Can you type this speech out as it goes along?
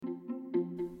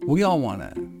We all want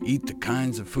to eat the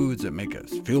kinds of foods that make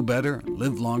us feel better,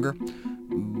 live longer,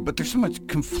 but there's so much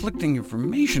conflicting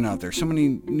information out there, so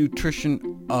many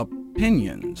nutrition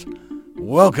opinions.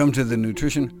 Welcome to the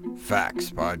Nutrition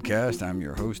Facts Podcast. I'm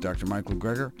your host, Dr. Michael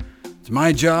Greger. It's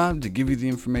my job to give you the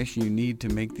information you need to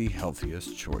make the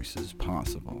healthiest choices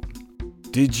possible.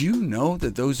 Did you know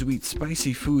that those who eat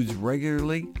spicy foods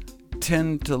regularly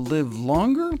tend to live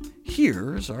longer?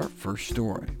 Here's our first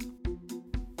story.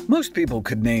 Most people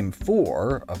could name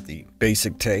 4 of the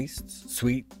basic tastes: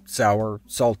 sweet, sour,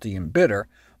 salty, and bitter.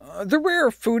 The rare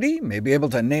foodie may be able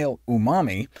to nail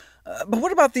umami, but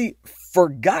what about the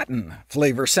forgotten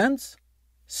flavor sense?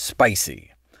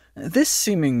 Spicy. This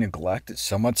seeming neglect is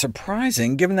somewhat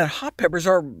surprising, given that hot peppers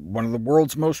are one of the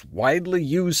world's most widely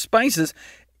used spices.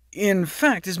 In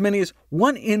fact, as many as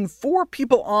 1 in 4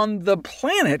 people on the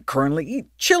planet currently eat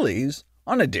chilies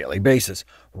on a daily basis,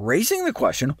 raising the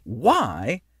question,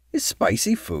 why is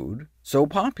spicy food so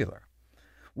popular?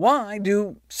 Why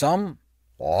do some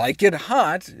like it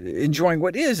hot, enjoying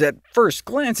what is, at first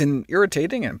glance, an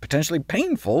irritating and potentially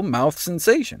painful mouth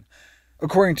sensation?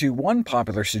 According to one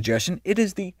popular suggestion, it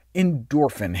is the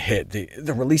endorphin hit,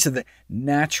 the release of the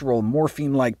natural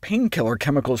morphine-like painkiller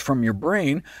chemicals from your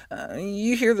brain.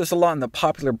 You hear this a lot in the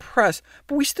popular press,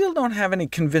 but we still don't have any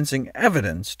convincing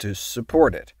evidence to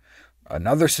support it.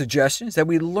 Another suggestion is that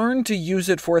we learn to use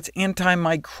it for its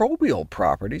antimicrobial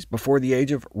properties before the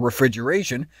age of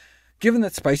refrigeration, given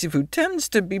that spicy food tends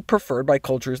to be preferred by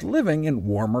cultures living in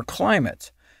warmer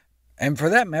climates. And for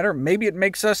that matter, maybe it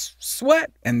makes us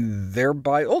sweat, and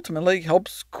thereby ultimately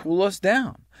helps cool us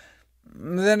down.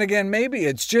 Then again, maybe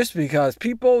it's just because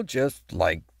people just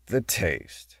like the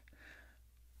taste.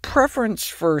 Preference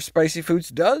for spicy foods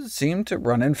does seem to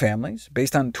run in families.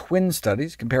 Based on twin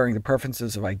studies comparing the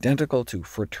preferences of identical to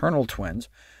fraternal twins,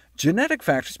 genetic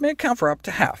factors may account for up to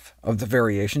half of the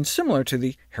variation, similar to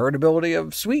the heritability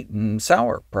of sweet and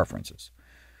sour preferences.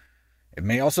 It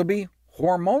may also be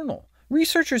hormonal.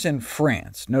 Researchers in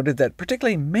France noted that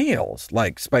particularly males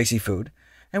like spicy food,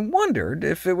 and wondered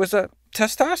if it was a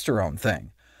testosterone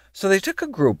thing. So they took a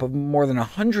group of more than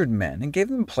 100 men and gave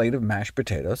them a plate of mashed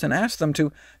potatoes and asked them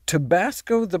to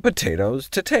Tabasco the potatoes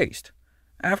to taste,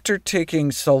 after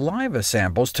taking saliva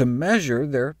samples to measure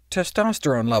their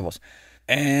testosterone levels.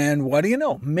 And what do you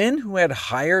know? Men who had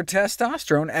higher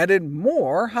testosterone added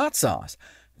more hot sauce.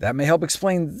 That may help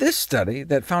explain this study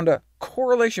that found a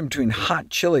correlation between hot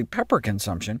chili pepper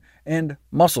consumption and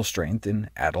muscle strength in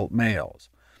adult males.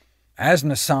 As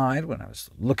an aside, when I was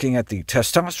looking at the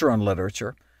testosterone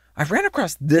literature, I ran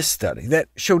across this study that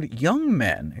showed young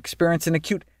men experience an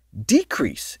acute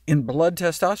decrease in blood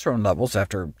testosterone levels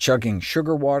after chugging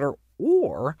sugar water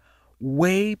or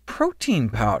whey protein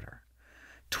powder.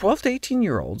 12 to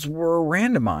 18-year-olds were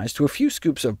randomized to a few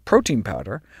scoops of protein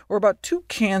powder, or about 2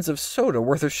 cans of soda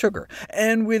worth of sugar,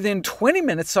 and within 20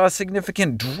 minutes saw a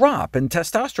significant drop in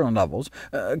testosterone levels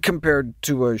compared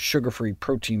to a sugar-free,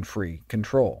 protein-free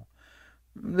control.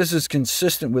 This is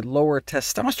consistent with lower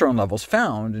testosterone levels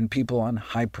found in people on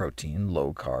high-protein,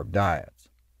 low-carb diets.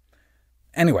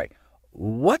 Anyway,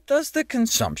 what does the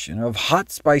consumption of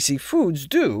hot, spicy foods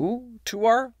do to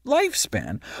our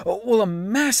lifespan? Well, a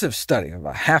massive study of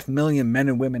 500,000 men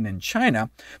and women in China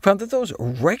found that those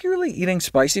regularly eating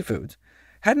spicy foods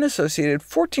had an associated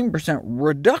 14%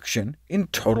 reduction in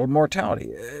total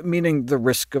mortality, meaning the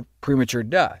risk of premature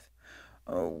death.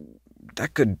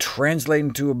 That could translate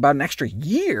into about an extra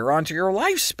year onto your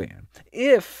lifespan,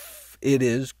 if it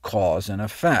is cause and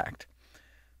effect.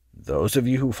 Those of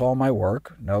you who follow my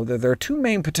work know that there are 2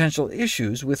 main potential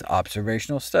issues with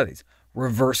observational studies: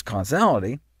 reverse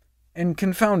causality and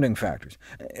confounding factors.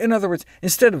 In other words,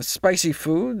 instead of spicy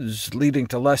foods leading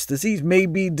to less disease,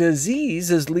 maybe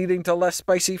disease is leading to less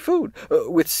spicy food,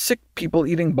 with sick people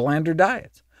eating blander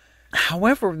diets.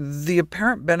 However, the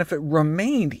apparent benefit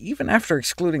remained even after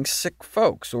excluding sick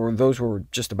folks, or those who were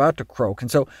just about to croak,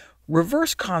 and so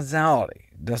reverse causality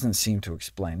doesn't seem to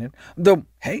explain it. Though,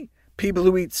 hey, people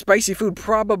who eat spicy food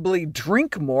probably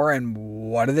drink more, and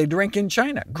what do they drink in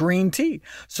China? Green tea.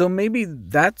 So maybe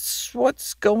that's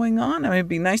what's going on. I mean, it'd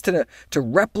be nice to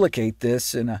replicate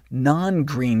this in a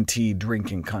non-green tea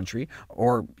drinking country,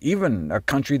 or even a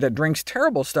country that drinks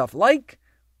terrible stuff like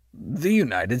the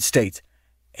United States.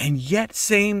 And yet,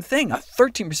 same thing, a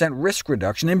 13% risk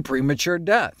reduction in premature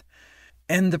death.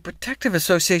 And the Protective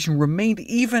Association remained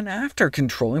even after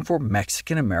controlling for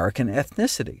Mexican-American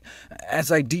ethnicity.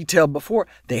 As I detailed before,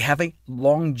 they have a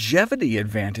longevity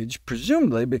advantage,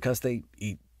 presumably because they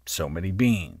eat so many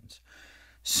beans.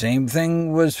 Same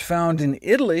thing was found in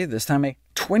Italy, this time a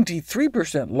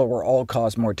 23% lower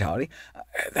all-cause mortality.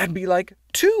 That'd be like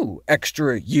 2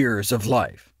 extra years of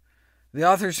life. The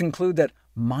authors conclude that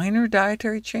minor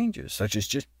dietary changes, such as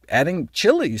just adding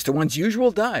chilies to one's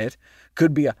usual diet,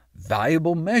 could be a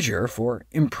valuable measure for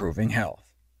improving health.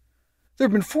 There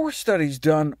have been 4 studies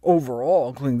done overall,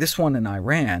 including this one in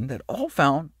Iran, that all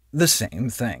found the same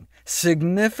thing: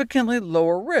 significantly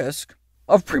lower risk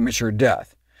of premature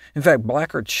death. In fact,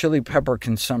 black or chili pepper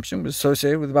consumption was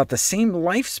associated with about the same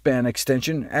lifespan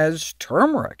extension as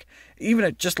turmeric, even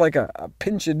at just like a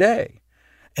pinch a day.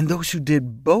 And those who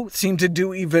did both seemed to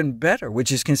do even better,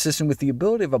 which is consistent with the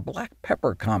ability of a black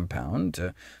pepper compound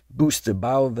to boost the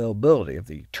bioavailability of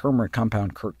the turmeric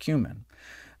compound curcumin.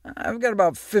 I've got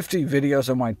about 50 videos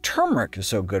on why turmeric is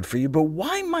so good for you, but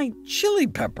why might chili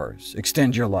peppers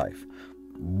extend your life?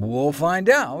 We'll find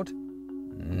out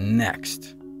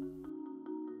next.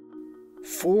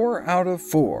 4 out of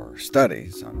 4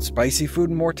 studies on spicy food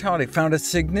and mortality found a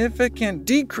significant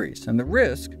decrease in the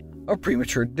risk of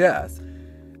premature death.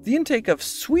 The intake of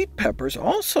sweet peppers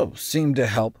also seemed to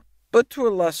help, but to a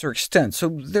lesser extent,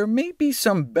 so there may be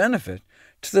some benefit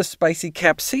to the spicy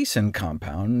capsaicin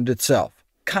compound itself.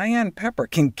 Cayenne pepper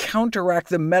can counteract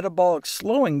the metabolic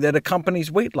slowing that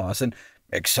accompanies weight loss and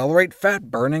accelerate fat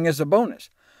burning as a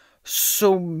bonus.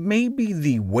 So maybe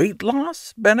the weight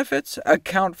loss benefits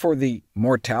account for the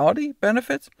mortality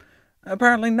benefits?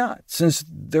 Apparently not, since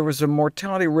there was a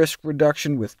mortality risk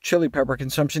reduction with chili pepper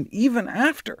consumption even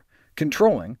after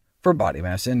controlling for body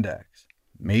mass index.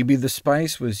 Maybe the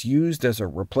spice was used as a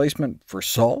replacement for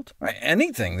salt?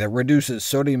 Anything that reduces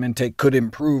sodium intake could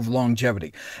improve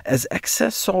longevity, as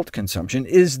excess salt consumption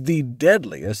is the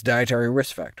deadliest dietary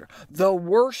risk factor, the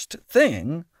worst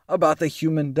thing about the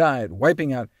human diet,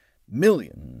 wiping out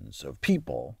millions of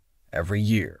people every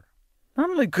year. Not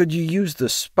only could you use the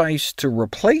spice to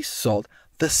replace salt,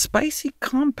 the spicy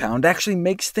compound actually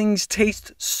makes things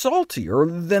taste saltier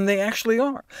than they actually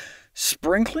are.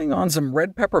 Sprinkling on some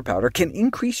red pepper powder can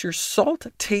increase your salt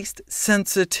taste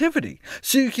sensitivity,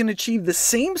 so you can achieve the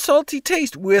same salty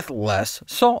taste with less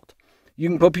salt. You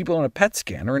can put people on a PET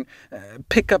scanner and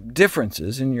pick up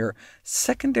differences in your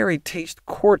secondary taste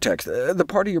cortex, the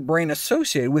part of your brain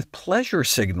associated with pleasure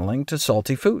signaling to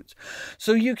salty foods.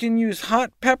 So you can use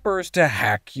hot peppers to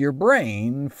hack your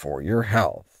brain for your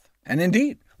health. And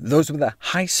indeed, those with a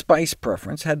high spice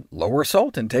preference had lower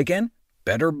salt intake and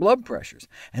better blood pressures.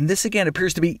 And this again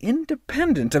appears to be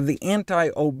independent of the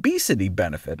anti-obesity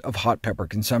benefit of hot pepper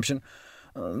consumption,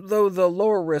 though the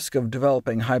lower risk of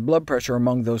developing high blood pressure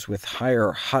among those with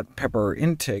higher hot pepper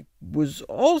intake was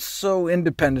also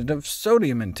independent of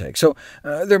sodium intake. So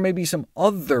there may be some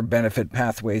other benefit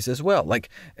pathways as well, like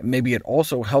maybe it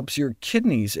also helps your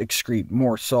kidneys excrete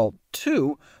more salt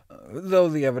too, though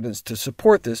the evidence to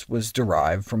support this was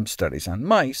derived from studies on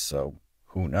mice, so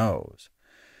who knows.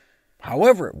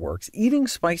 However it works, eating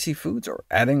spicy foods or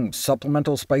adding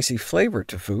supplemental spicy flavor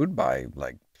to food by,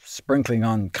 sprinkling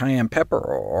on cayenne pepper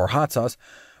or hot sauce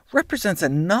represents a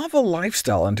novel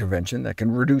lifestyle intervention that can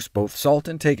reduce both salt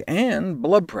intake and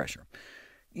blood pressure.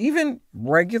 Even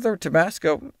regular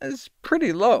Tabasco is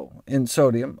pretty low in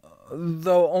sodium,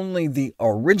 though only the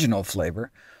original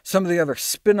flavor. Some of the other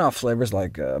spin-off flavors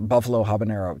like buffalo,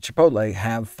 habanero, chipotle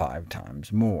have 5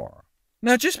 times more.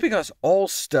 Now, just because all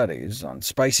studies on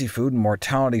spicy food and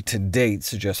mortality to date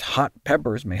suggest hot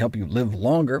peppers may help you live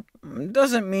longer,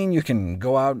 doesn't mean you can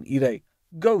go out and eat a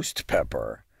ghost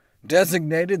pepper.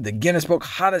 Designated the Guinness Book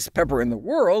hottest pepper in the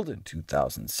world in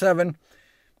 2007,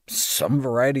 some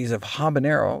varieties of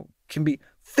habanero can be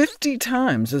 50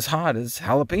 times as hot as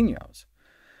jalapenos.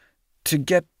 To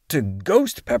get to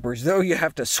ghost peppers, though, you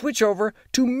have to switch over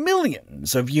to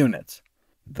millions of units.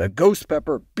 The ghost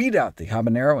pepper beat out the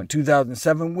habanero in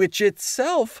 2007, which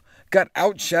itself got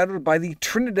outshadowed by the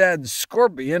Trinidad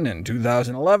scorpion in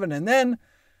 2011, and then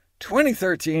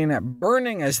 2013,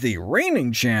 burning as the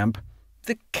reigning champ,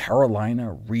 the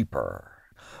Carolina Reaper.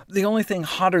 The only thing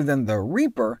hotter than the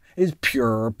Reaper is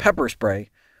pure pepper spray,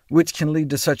 which can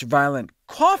lead to such violent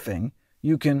coughing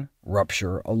you can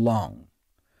rupture a lung.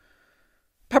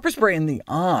 Pepper spray in the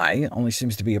eye only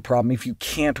seems to be a problem if you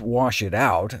can't wash it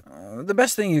out. The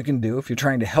best thing you can do if you're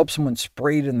trying to help someone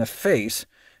sprayed in the face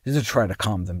is to try to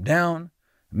calm them down,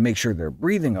 make sure they're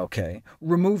breathing okay,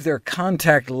 remove their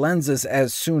contact lenses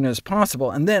as soon as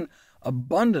possible, and then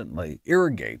abundantly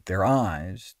irrigate their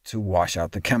eyes to wash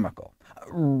out the chemical.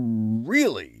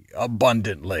 Really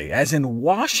abundantly, as in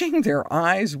washing their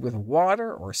eyes with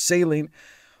water or saline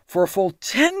for a full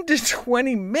 10 to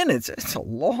 20 minutes. It's a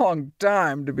long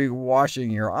time to be washing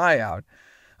your eye out.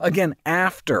 Again,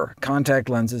 after contact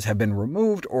lenses have been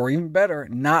removed, or even better,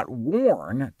 not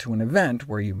worn to an event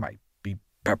where you might be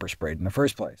pepper sprayed in the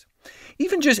first place.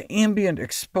 Even just ambient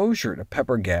exposure to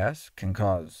pepper gas can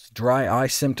cause dry eye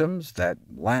symptoms that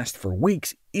last for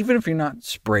weeks, even if you're not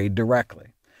sprayed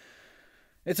directly.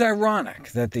 It's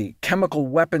ironic that the Chemical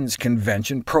Weapons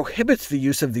Convention prohibits the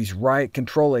use of these riot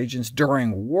control agents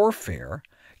during warfare,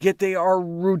 yet they are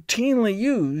routinely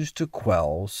used to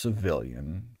quell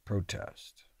civilian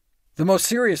protest. The most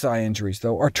serious eye injuries,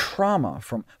 though, are trauma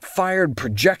from fired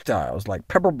projectiles like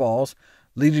pepper balls,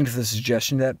 leading to the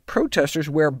suggestion that protesters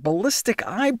wear ballistic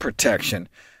eye protection,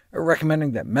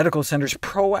 recommending that medical centers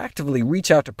proactively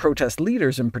reach out to protest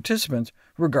leaders and participants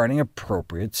regarding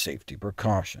appropriate safety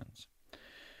precautions.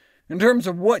 In terms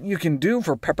of what you can do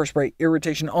for pepper spray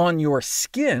irritation on your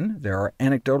skin, there are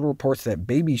anecdotal reports that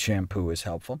baby shampoo is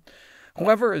helpful.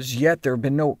 However, as yet there have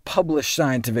been no published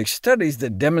scientific studies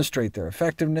that demonstrate their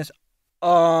effectiveness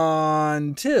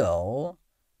until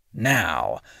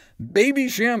now. Baby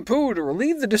shampoo to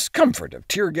relieve the discomfort of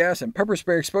tear gas and pepper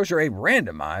spray exposure, a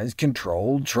randomized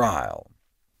controlled trial.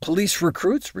 Police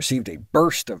recruits received a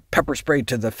burst of pepper spray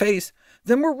to the face,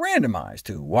 then were randomized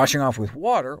to washing off with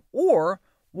water, or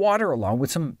water along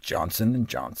with some Johnson &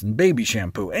 Johnson baby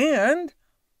shampoo, and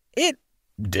it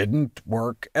didn't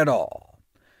work at all.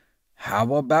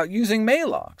 How about using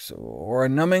Maalox, or a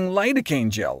numbing lidocaine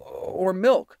gel, or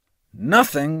milk?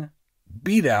 Nothing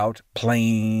beat out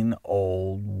plain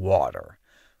old water.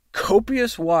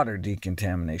 Copious water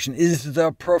decontamination is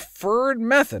the preferred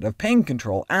method of pain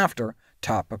control after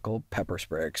topical pepper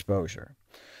spray exposure.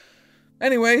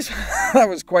 Anyways, that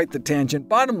was quite the tangent.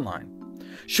 Bottom line,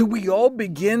 should we all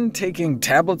begin taking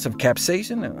tablets of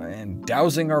capsaicin and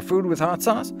dousing our food with hot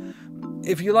sauce?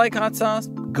 If you like hot sauce,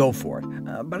 go for it.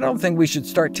 But I don't think we should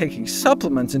start taking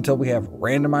supplements until we have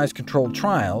randomized controlled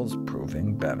trials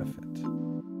proving benefit.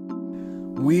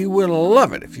 We would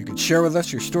love it if you could share with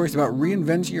us your stories about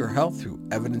reinventing your health through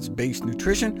evidence-based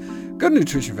nutrition. Go to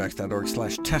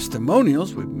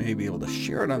nutritionfacts.org/testimonials. We may be able to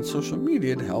share it on social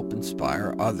media to help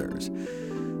inspire others.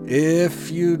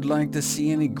 If you'd like to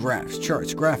see any graphs,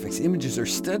 charts, graphics, images, or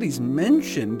studies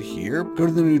mentioned here, go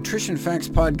to the Nutrition Facts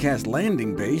Podcast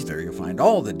landing page. There you'll find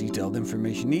all the detailed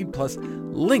information you need, plus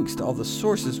links to all the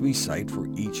sources we cite for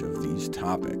each of these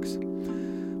topics.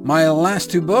 My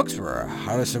last two books were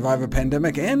How to Survive a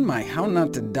Pandemic and my How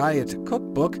Not to Diet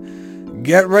cookbook.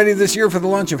 Get ready this year for the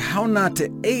launch of How Not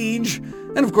to Age,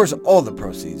 and of course all the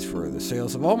proceeds for the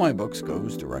sales of all my books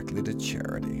goes directly to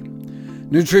charity.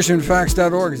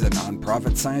 NutritionFacts.org is a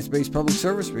nonprofit science-based public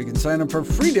service where you can sign up for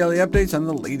free daily updates on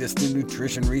the latest in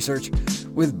nutrition research,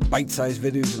 with bite-sized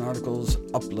videos and articles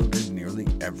uploaded nearly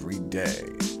every day.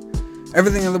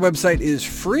 Everything on the website is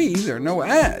free. There are no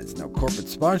ads, no corporate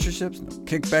sponsorships, no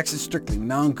kickbacks. It's strictly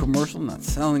non-commercial, not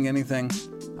selling anything.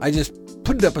 I just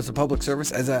put it up as a public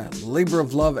service, as a labor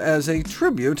of love, as a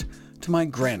tribute to my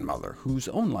grandmother, whose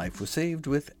own life was saved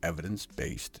with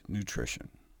evidence-based nutrition.